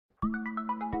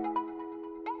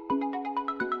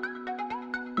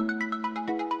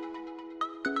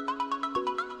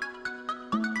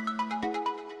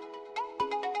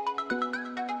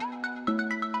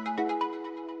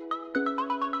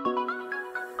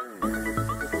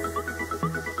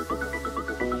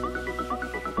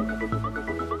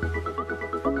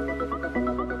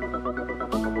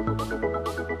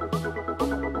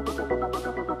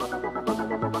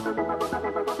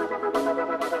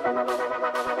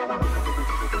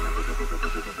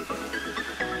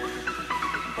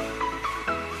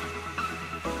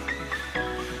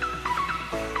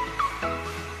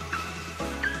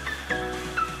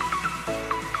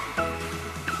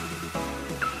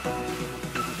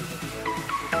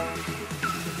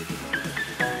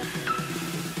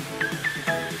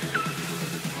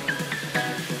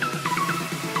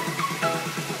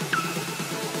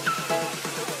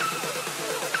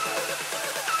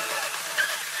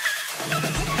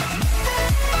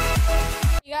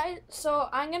guys, so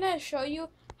I'm gonna show you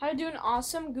how to do an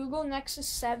awesome Google Nexus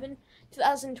 7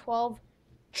 2012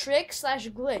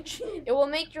 trick/glitch. It will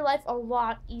make your life a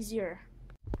lot easier.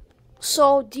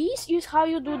 So this is how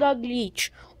you do the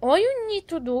glitch. All you need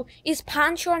to do is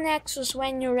punch your Nexus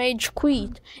when you rage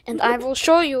quit, and I will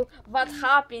show you what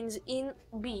happens in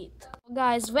bit.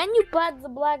 Guys, when you put the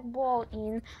black ball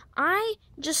in,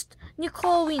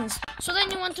 Nicole wins. So then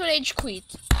you want to rage quit.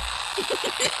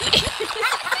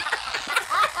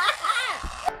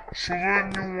 So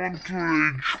then you want to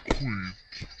rage quit.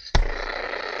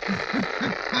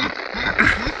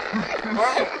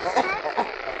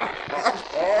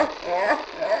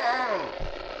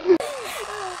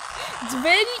 It's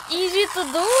very easy to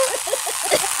do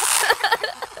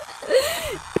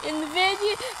and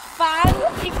very fun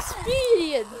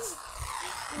experience.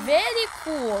 Very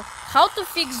cool. How to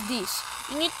fix this?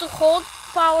 You need to hold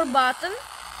power button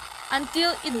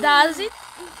until it does it,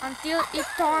 until it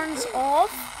turns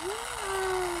off.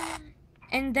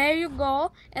 And there you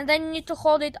go. And then you need to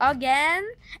hold it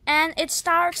again and it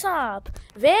starts up.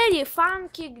 Very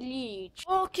funky glitch.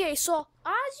 Okay, so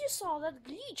as you saw, that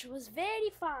glitch was very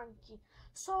funky.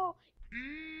 So,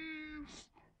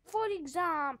 for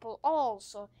example,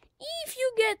 also, if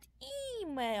you get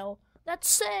email that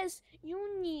says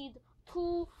you need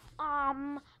to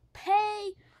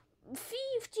pay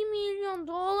 $50 million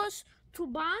to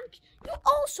bank, you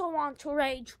also want to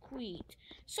rage quit.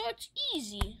 So it's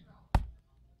easy.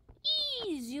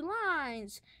 Easy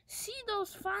lines. See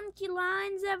those funky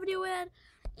lines everywhere?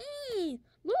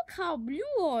 Look how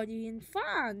blurry and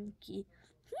funky.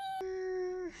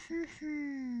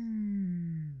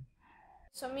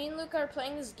 So me and Luke are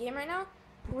playing this game right now.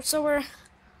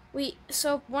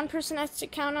 So one person has to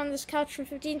count on this couch for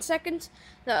 15 seconds.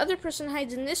 The other person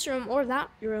hides in this room or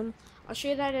that room. I'll show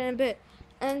you that in a bit.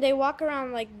 And they walk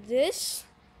around like this,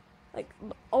 like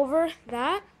over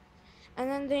that, and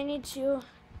then they need to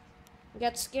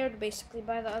get scared basically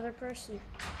by the other person.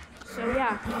 So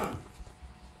yeah.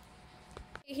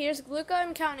 Here's Luca.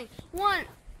 I'm counting. 1,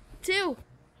 2,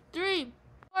 3,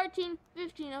 14,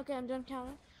 15. Okay, I'm done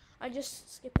counting. I just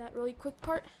skipped that really quick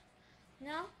part.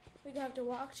 Now we have to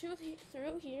walk through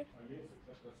here.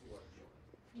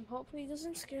 And hopefully he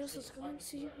doesn't scare us. Let's go and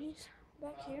see if he's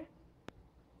back here.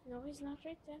 No, he's not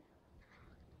right there.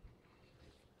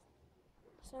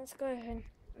 So let's go ahead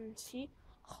and see.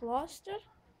 Cluster.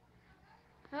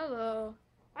 Hello.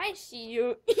 I see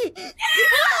you.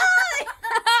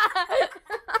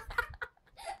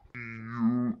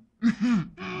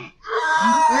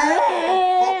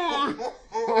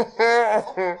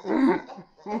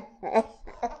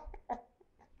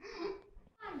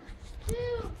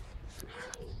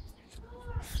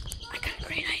 I got a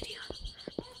great idea.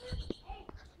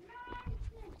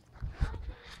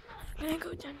 I'm gonna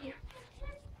go down here.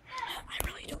 I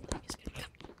really don't think he's gonna come.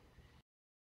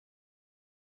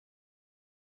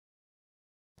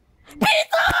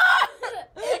 Pizza!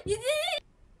 You did it!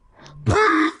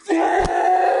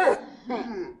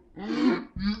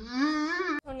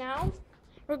 So now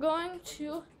we're going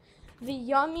to the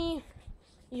yummy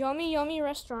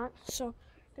restaurant. So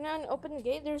we're gonna open the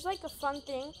gate. There's like a fun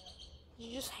thing.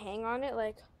 You just hang on it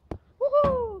like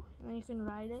woohoo! And you can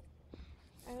ride it.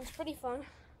 And it's pretty fun.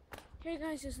 Hey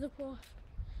guys, is the pool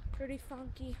pretty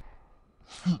funky?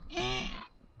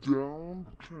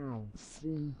 Downtown.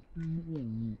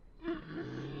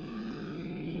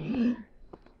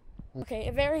 Okay,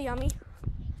 very yummy.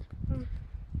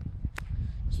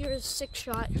 Here's 6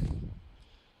 shot.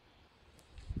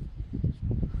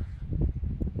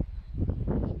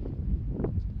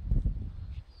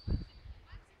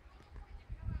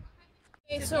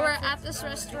 Okay, so we're at this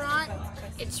restaurant.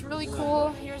 It's really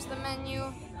cool. Here's the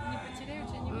menu.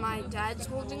 My dad's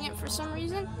holding it for some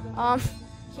reason.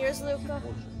 Here's Luca.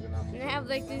 And they have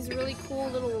like these really cool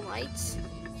little lights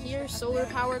here, solar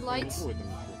powered lights.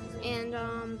 And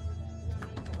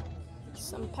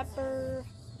some pepper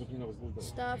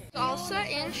stuff, salsa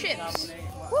and chips.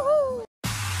 Woohoo!